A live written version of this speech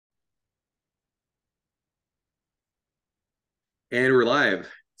And we're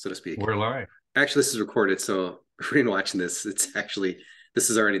live, so to speak. We're live. Actually, this is recorded, so if you're watching this, this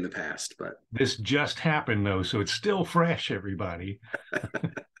is already in the past. But This just happened, though, so it's still fresh, everybody.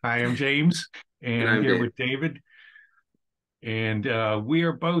 Hi, I'm James, and and I'm I'm here Dave. with David. And we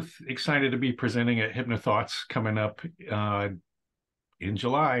are both excited to be presenting at HypnoThoughts coming up in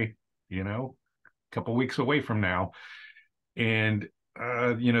July, a couple weeks away from now. And,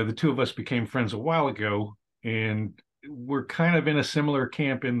 the two of us became friends a while ago, and we're kind of in a similar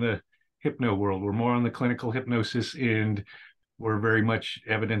camp in the hypno world. We're more on the clinical hypnosis, and we're very much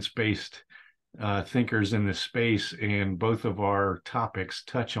evidence-based thinkers in this space, and both of our topics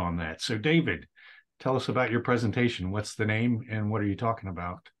touch on that. So, David, tell us about your presentation. What's the name, and what are you talking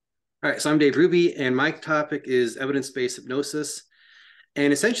about? All right, so I'm Dave Ruby, and my topic is evidence-based hypnosis.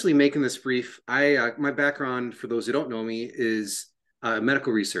 And essentially, making this brief, my background, for those who don't know me, is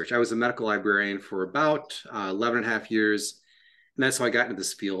medical research. I was a medical librarian for about 11 and a half years, and that's how I got into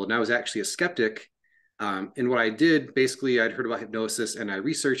this field. And I was actually a skeptic. And what I did, basically, I'd heard about hypnosis, and I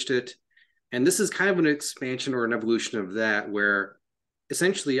researched it. And this is kind of an expansion or an evolution of that, where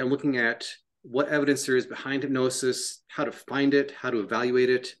essentially I'm looking at what evidence there is behind hypnosis, how to find it, how to evaluate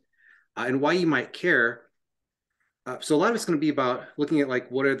it, and why you might care. So a lot of it's going to be about looking at like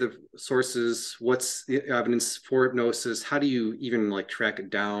what are the sources, what's the evidence for hypnosis, how do you even like track it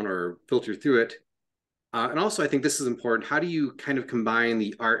down or filter through it, and also I think this is important. How do you kind of combine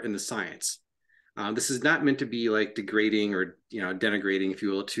the art and the science? This is not meant to be like degrading or denigrating, if you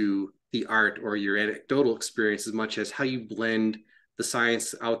will, to the art or your anecdotal experience as much as how you blend the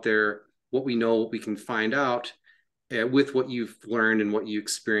science out there, what we know, what we can find out, with what you've learned and what you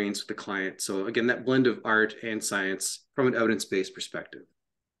experience with the client. So again, that blend of art and science from an evidence-based perspective.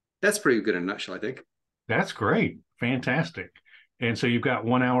 That's pretty good in a nutshell, I think. That's great. Fantastic. And so you've got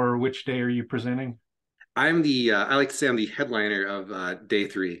 1 hour. Which day are you presenting? I like to say I'm the headliner of day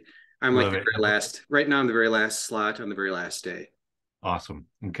three. I'm like Love the it. very last, right now I'm the very last slot on the very last day. Awesome.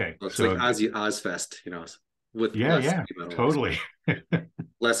 Okay. So it's like So, Ozzy Ozfest, with yeah, less yeah, heavy metal, totally.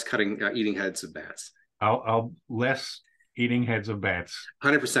 less eating heads of bats. I'll less eating heads of bats.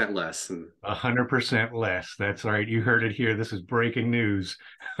 100% less. And 100% less. That's right. You heard it here. This is breaking news.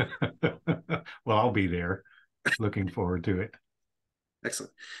 Well, I'll be there. Looking forward to it.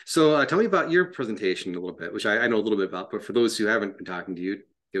 excellent. So tell me about your presentation a little bit, which I know a little bit about, but for those who haven't been talking to you,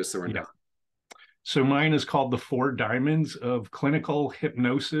 give us the Yeah. rundown. So mine is called the Four Diamonds of Clinical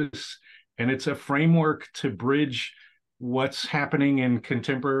Hypnosis, and it's a framework to bridge what's happening in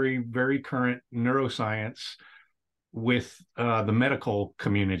contemporary, very current neuroscience with the medical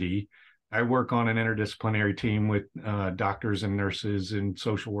community. I work on an interdisciplinary team with doctors and nurses and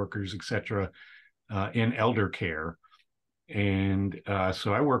social workers, et cetera, in elder care. And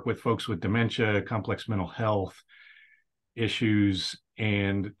so I work with folks with dementia, complex mental health issues,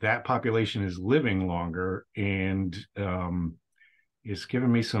 and that population is living longer, and it's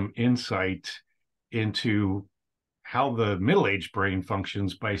given me some insight into how the middle-aged brain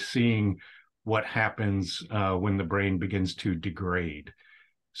functions by seeing what happens when the brain begins to degrade.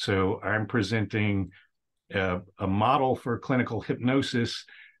 So I'm presenting a model for clinical hypnosis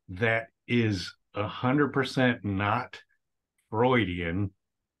that is 100% not Freudian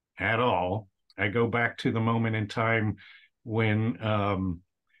at all. I go back to the moment in time when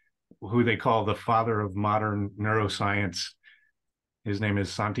who they call the father of modern neuroscience, his name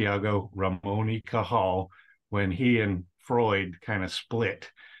is Santiago Ramon y Cajal, when he and Freud kind of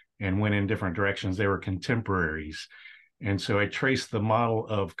split and went in different directions. They were contemporaries. And so I traced the model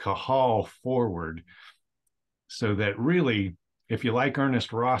of Cajal forward, so that really, if you like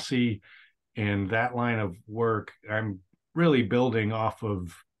Ernest Rossi and that line of work, I'm really building off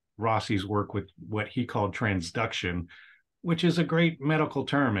of Rossi's work with what he called transduction, which is a great medical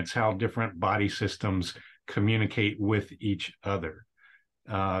term. It's how different body systems communicate with each other.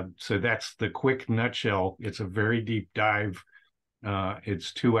 So that's the quick nutshell. It's a very deep dive.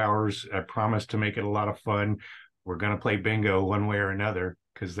 It's 2 hours. I promise to make it a lot of fun. We're going to play bingo one way or another,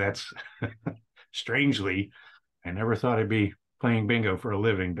 because that's strangely, I never thought I'd be playing bingo for a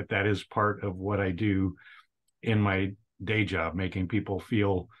living, but that is part of what I do in my day job, making people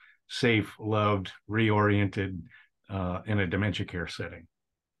feel safe, loved, reoriented in a dementia care setting.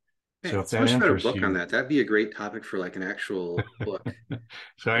 Man, So if let's that wish we had a interests book on you, that. That'd be a great topic for like an actual book.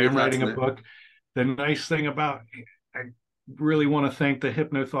 so I Any am thoughts writing on a that? book. The nice thing about, I really want to thank the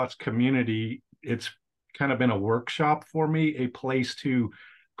HypnoThoughts community. It's kind of been a workshop for me, a place to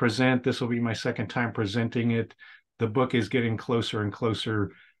present. This will be my second time presenting it. The book is getting closer and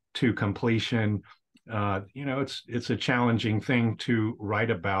closer to completion. It's a challenging thing to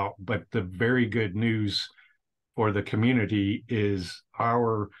write about, but the very good news for the community is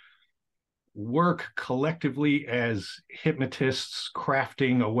our work collectively as hypnotists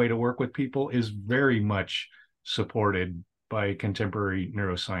crafting a way to work with people is very much supported by contemporary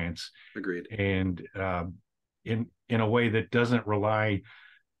neuroscience. Agreed. And in a way that doesn't rely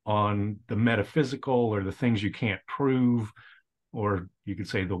on the metaphysical or the things you can't prove, or you could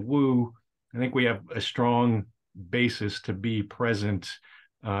say the woo. I think we have a strong basis to be present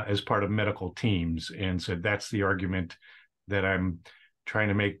as part of medical teams. And so that's the argument that I'm trying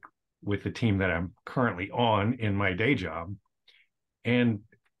to make with the team that I'm currently on in my day job. And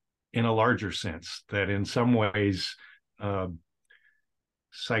in a larger sense, that in some ways,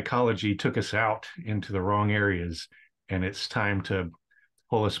 psychology took us out into the wrong areas, and it's time to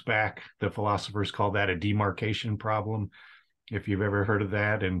pull us back. The philosophers call that a demarcation problem, if you've ever heard of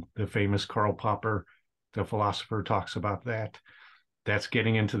that. And the famous Karl Popper, the philosopher, talks about that. That's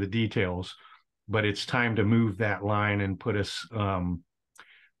getting into the details, but it's time to move that line and put us,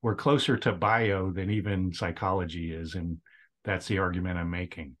 we're closer to bio than even psychology is. And that's the argument I'm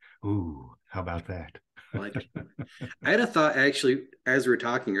making. Ooh, how about that? I like it. I had a thought actually as we were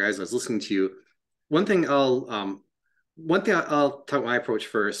talking or as I was listening to you. One thing I'll talk about my approach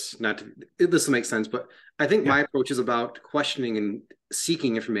first. Not to this will make sense, but I think my approach is about questioning and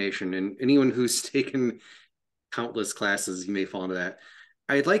seeking information. And anyone who's taken countless classes, you may fall into that.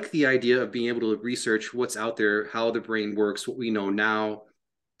 I like the idea of being able to research what's out there, how the brain works, what we know now,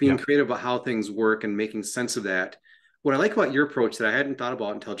 being creative about how things work and making sense of that. What I like about your approach that I hadn't thought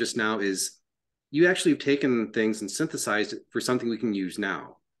about until just now is you actually have taken things and synthesized it for something we can use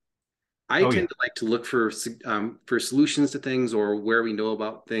now. I tend to like to look for solutions to things or where we know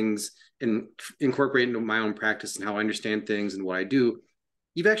about things and incorporate into my own practice and how I understand things and what I do.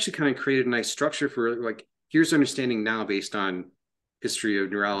 You've actually kind of created a nice structure for like, here's understanding now based on history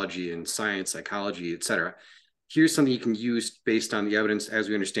of neurology and science, psychology, et cetera. Here's something you can use based on the evidence as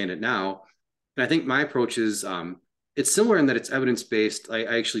we understand it now. And I think my approach is it's similar in that it's evidence-based. I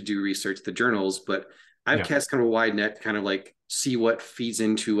actually do research the journals, but I've cast kind of a wide net, kind of like see what feeds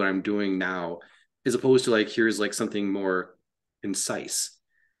into what I'm doing now, as opposed to like, here's like something more concise.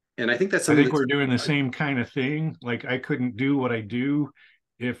 And I think that's something I think we're doing the same kind of thing. Like I couldn't do what I do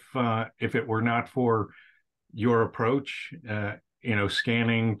if it were not for your approach,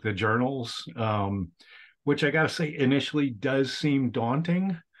 scanning the journals, which I got to say initially does seem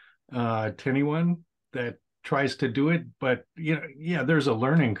daunting to anyone that tries to do it. But, there's a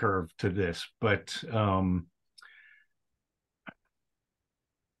learning curve to this, but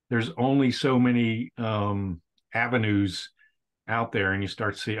there's only so many avenues out there, and you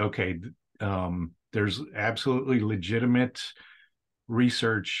start to see, okay, there's absolutely legitimate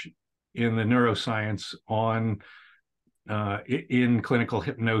research in the neuroscience on in clinical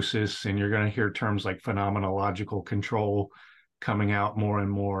hypnosis, and you're going to hear terms like phenomenological control coming out more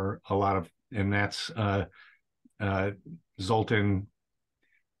and more. And that's Zoltan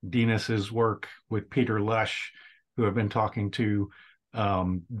Dinas's work with Peter Lush, who I've been talking to,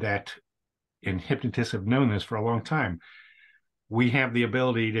 that, and hypnotists have known this for a long time. We have the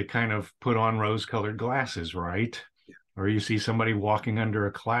ability to kind of put on rose-colored glasses, right? Yeah. Or you see somebody walking under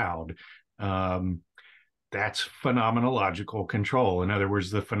a cloud. That's phenomenological control. In other words,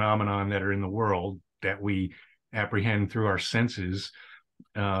 the phenomenon that are in the world that we apprehend through our senses,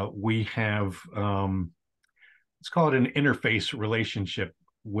 we have, let's call it an interface relationship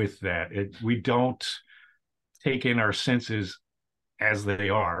with that. We don't take in our senses as they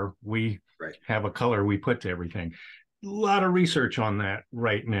are. We have a color we put to everything. A lot of research on that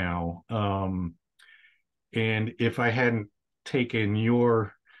right now. And if I hadn't taken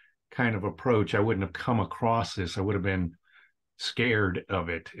your kind of approach, I wouldn't have come across this. I would have been scared of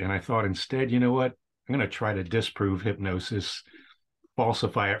it. And I thought instead, you know what? I'm going to try to disprove hypnosis,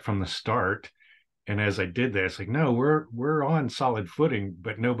 falsify it from the start. And as I did that, it's like, no, we're on solid footing,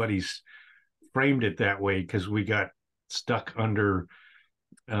 but nobody's framed it that way because we got stuck under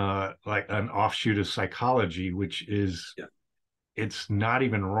like an offshoot of psychology, which is, it's not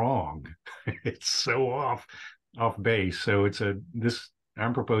even wrong. It's so off base. So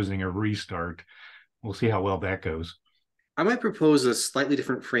I'm proposing a restart. We'll see how well that goes. I might propose a slightly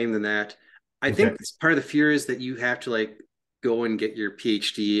different frame than that. I think part of the fear is that you have to like go and get your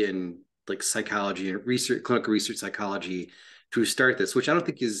PhD in like psychology and research, clinical research psychology to start this, which I don't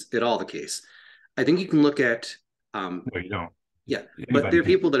think is at all the case. I think you can look at no, you don't. Yeah, but there are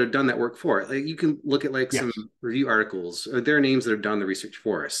people that have done that work for it. Like you can look at like some review articles, or there are names that have done the research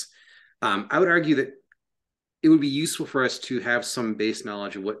for us. I would argue that it would be useful for us to have some base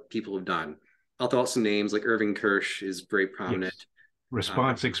knowledge of what people have done. I'll throw out some names like Irving Kirsch is very prominent.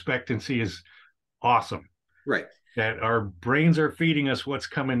 Response expectancy is awesome. Right. that our brains are feeding us what's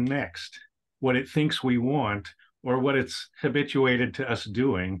coming next, what it thinks we want, or what it's habituated to us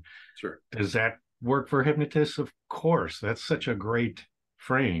doing. Sure. Does that work for hypnotists? Of course. That's such a great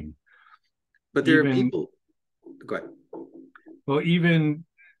frame. But there are Even, people. Go ahead. well, even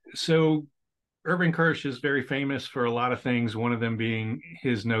so, Irving Kirsch is very famous for a lot of things, one of them being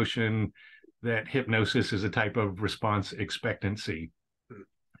his notion that hypnosis is a type of response expectancy. Hmm.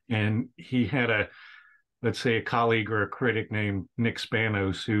 And he had let's say, a colleague or a critic named Nick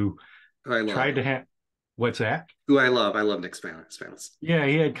Spanos who Who I love. tried to have, what's that? Who I love. I love Nick Spanos. Yeah,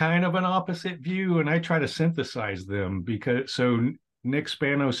 he had kind of an opposite view, and I try to synthesize them because so Nick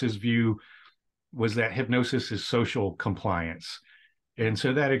Spanos's view was that hypnosis is social compliance. And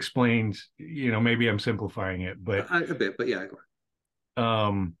so that explains, maybe I'm simplifying it, but A bit, but yeah,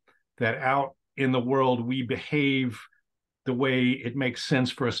 go that out in the world, we behave the way it makes sense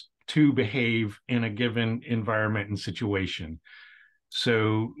for us to behave in a given environment and situation.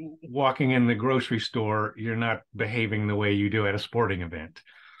 So walking in the grocery store, you're not behaving the way you do at a sporting event.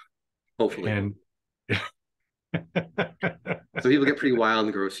 hopefully. And So people get pretty wild in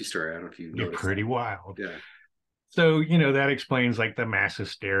the grocery store. I don't know if you get noticed pretty that. wild. Yeah. So, that explains like the mass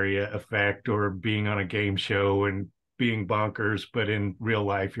hysteria effect or being on a game show and being bonkers, but in real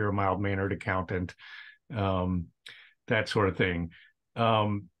life, you're a mild mannered accountant, that sort of thing.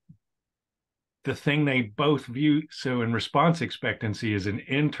 The thing they both view, so in response expectancy is an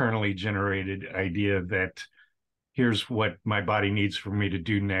internally generated idea that here's what my body needs for me to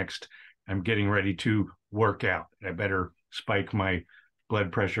do next. I'm getting ready to work out. I better spike my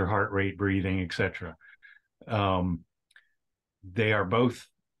blood pressure, heart rate, breathing, etc. They are both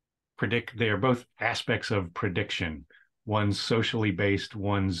aspects of prediction. One's socially based,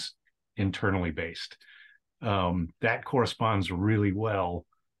 one's internally based. That corresponds really well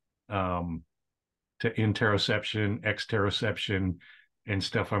to interoception, exteroception, and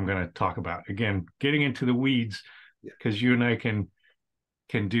stuff I'm going to talk about. Again, getting into the weeds because you and I can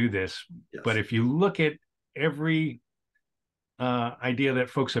do this. Yes. But if you look at every idea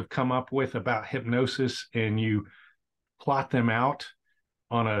that folks have come up with about hypnosis and you plot them out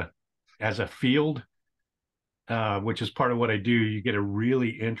as a field, which is part of what I do, you get a really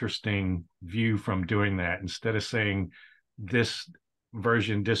interesting view from doing that. Instead of saying this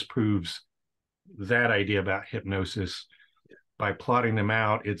version disproves that idea about hypnosis, by plotting them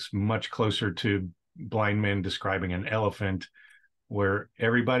out, it's much closer to blind men describing an elephant, where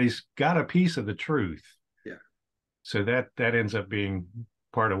everybody's got a piece of the truth. Yeah. So that ends up being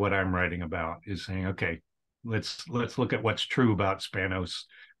part of what I'm writing about, is saying, okay, let's look at what's true about Spanos,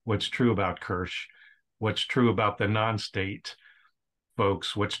 what's true about Kirsch, what's true about the non-state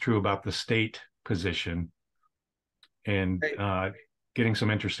folks, what's true about the state position, and getting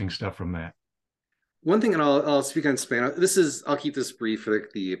some interesting stuff from that. One thing, and I'll speak on Spanos. I'll keep this brief for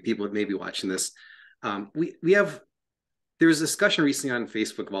the people that may be watching this. There was a discussion recently on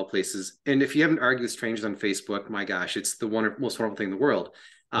Facebook of all places, and if you haven't argued with strangers on Facebook, my gosh, it's the most wonderful thing in the world.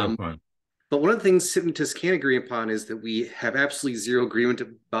 But one of the things hypnotists can agree upon is that we have absolutely zero agreement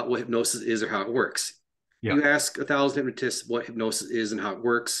about what hypnosis is or how it works. Yeah. You ask 1,000 hypnotists what hypnosis is and how it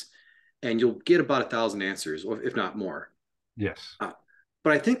works, and you'll get about 1,000 answers, or if not more. Yes. But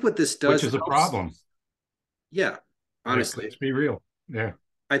I think what this does, which is a problem. Yeah, honestly. Let's be real. Yeah.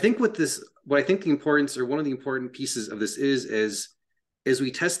 I think what I think the importance, or one of the important pieces of this is as we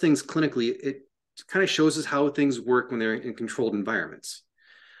test things clinically, it kind of shows us how things work when they're in controlled environments.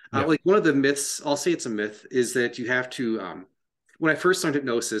 Yeah. Like one of the myths, I'll say it's a myth, is that you have to, when I first learned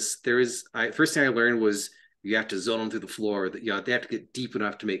hypnosis, first thing I learned was you have to zone them through the floor, that they have to get deep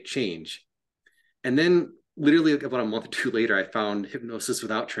enough to make change. And then literally about a month or two later, I found hypnosis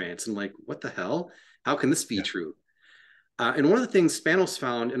without trance. And like, what the hell? How can this be true? And one of the things Spanos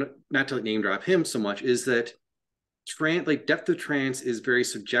found, and not to name drop him so much, is that depth of trance is very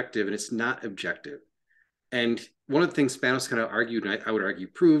subjective and it's not objective. And one of the things Spanos kind of argued, and I would argue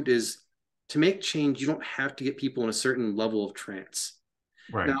proved, is to make change, you don't have to get people in a certain level of trance.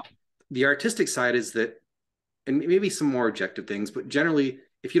 Right. Now, the artistic side is that, and maybe some more objective things, but generally,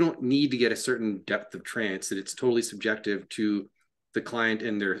 if you don't need to get a certain depth of trance, that it's totally subjective to the client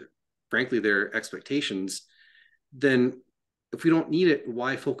and frankly, their expectations, then if we don't need it,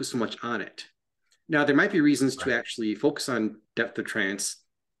 why focus so much on it? Now, there might be reasons to actually focus on depth of trance.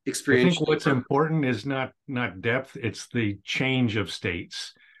 Experience. I think what's important is not depth, it's the change of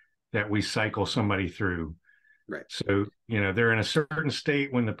states that we cycle somebody through. Right. So, they're in a certain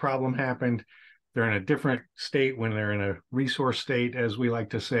state when the problem happened. They're in a different state when they're in a resource state, as we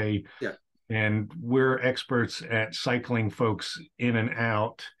like to say. Yeah. And we're experts at cycling folks in and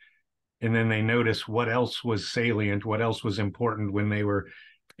out and then they notice what else was salient, what else was important when they were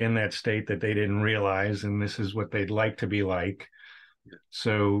in that state that they didn't realize, and this is what they'd like to be like.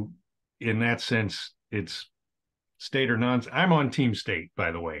 So in that sense, it's state or non. I'm on team state,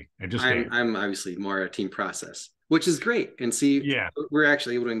 by the way. I just am. I'm obviously more a team process, which is great. And see, Yeah, we're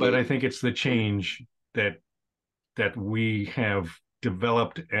actually able to but engage. I think it's the change that we have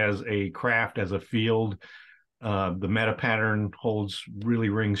developed as a craft, as a field. The meta pattern really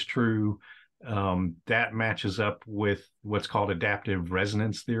rings true. That matches up with what's called adaptive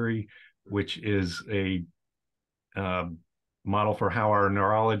resonance theory, which is a uh, model for how our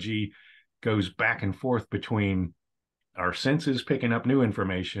neurology goes back and forth between our senses picking up new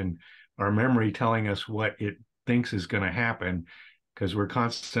information, our memory telling us what it thinks is going to happen, because we're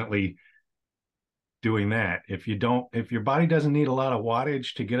constantly doing that. If your body doesn't need a lot of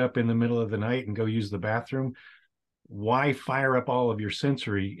wattage to get up in the middle of the night and go use the bathroom, why fire up all of your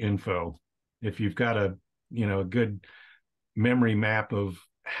sensory info if you've got a good memory map of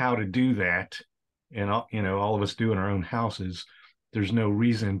how to do that? And all of us do in our own houses. There's no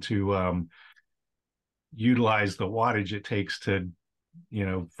reason to utilize the wattage it takes to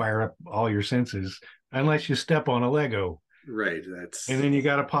fire up all your senses unless you step on a Lego. Right. And then you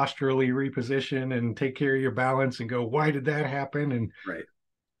got to posturally reposition and take care of your balance and go, why did that happen? And right.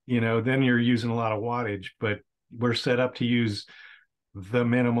 Then you're using a lot of wattage, but we're set up to use the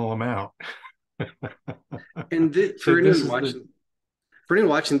minimal amount. And for anyone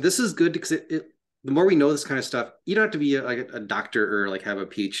watching, this is good because the more we know this kind of stuff, you don't have to be a doctor or like have a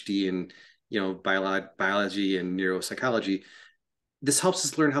PhD in biology and neuropsychology. This helps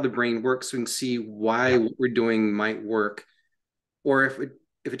us learn how the brain works, so we can see why what we're doing might work, or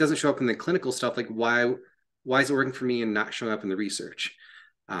if it doesn't show up in the clinical stuff, like why is it working for me and not showing up in the research?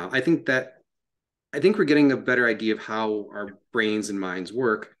 I think we're getting a better idea of how our brains and minds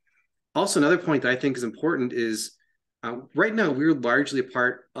work. Also, another point that I think is important is right now we're largely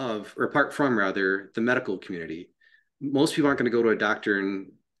apart from rather the medical community. Most people aren't going to go to a doctor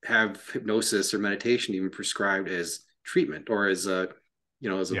and have hypnosis or meditation even prescribed as treatment or as a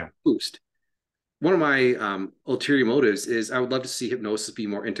boost. One of my ulterior motives is I would love to see hypnosis be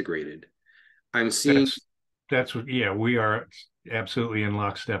more integrated. I'm seeing that's what we are absolutely in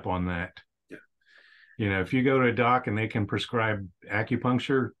lockstep on that. Yeah. If you go to a doc and they can prescribe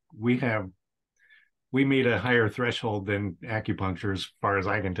acupuncture, we meet a higher threshold than acupuncture as far as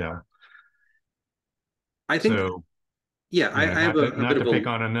I can tell. I think so. Yeah, I have not to pick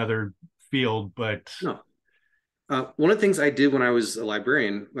on another field, but no. One of the things I did when I was a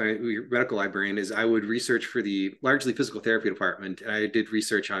librarian, medical librarian, is I would research for the largely physical therapy department. And I did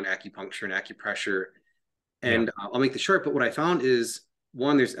research on acupuncture and acupressure. And I'll make this short, but what I found is,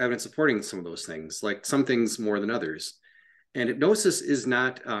 one, there's evidence supporting some of those things, like some things more than others. And hypnosis is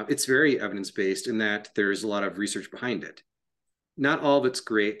not, it's very evidence-based in that there's a lot of research behind it. Not all of it's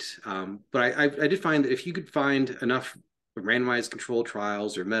great, but I did find that if you could find enough randomized controlled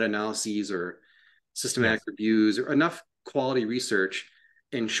trials or meta-analyses or systematic reviews or enough quality research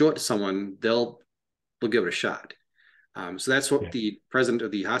and show it to someone, they'll give it a shot. So that's what the president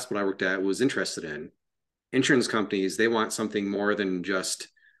of the hospital I worked at was interested in. Insurance companies, they want something more than just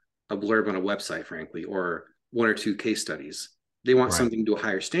a blurb on a website, frankly, or one or two case studies. They want something to a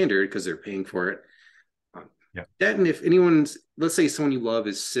higher standard because they're paying for it. That, and if let's say someone you love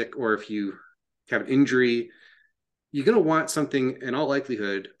is sick, or if you have an injury, you're going to want something, in all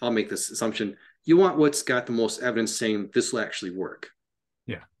likelihood, I'll make this assumption, you want what's got the most evidence saying this will actually work.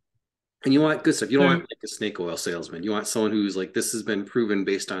 Yeah. And you want good stuff. You don't want like a snake oil salesman. You want someone who's like, this has been proven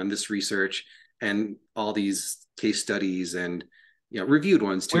based on this research and all these case studies and reviewed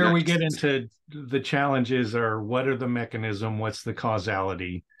ones too. Where we get into the challenges are what are the mechanism, what's the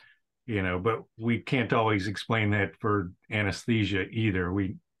causality, but we can't always explain that for anesthesia either.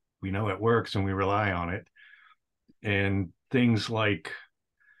 We know it works and we rely on it. And things like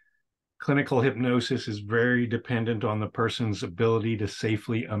clinical hypnosis is very dependent on the person's ability to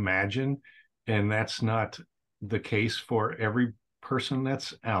safely imagine. And that's not the case for every person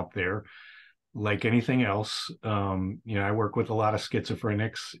that's out there. Like anything else, I work with a lot of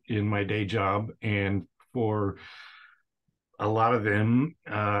schizophrenics in my day job. And for a lot of them,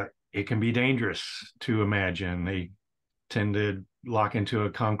 it can be dangerous to imagine. They tend to lock into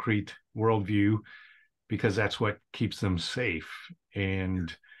a concrete worldview because that's what keeps them safe.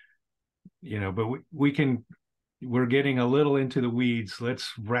 And but we're getting a little into the weeds.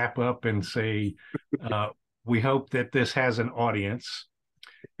 Let's wrap up and say we hope that this has an audience.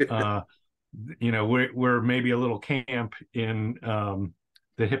 We're maybe a little camp in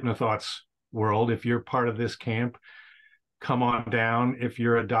the Hypnothoughts world. If you're part of this camp, come on down. If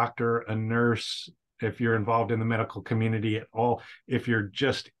you're a doctor, a nurse, if you're involved in the medical community at all, if you're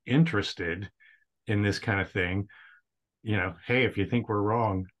just interested in this kind of thing, you know, hey, if you think we're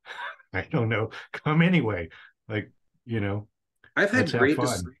wrong, I don't know, come anyway. Like, you know, I've let's had have great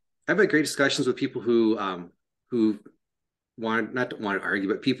fun. I've had great discussions with people who want not to want to argue,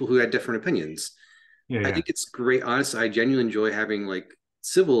 but people who had different opinions. Yeah, I yeah, think it's great. Honestly, I genuinely enjoy having like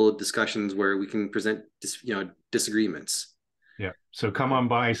civil discussions where we can present disagreements. yeah. So come on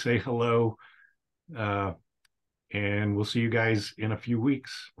by, say hello, uh, and we'll see you guys in a few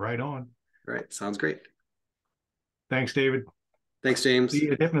weeks. Right on. Right. Sounds great. Thanks, David. Thanks, See James.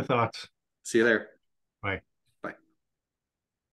 you at Hypnothoughts. See you there. Bye.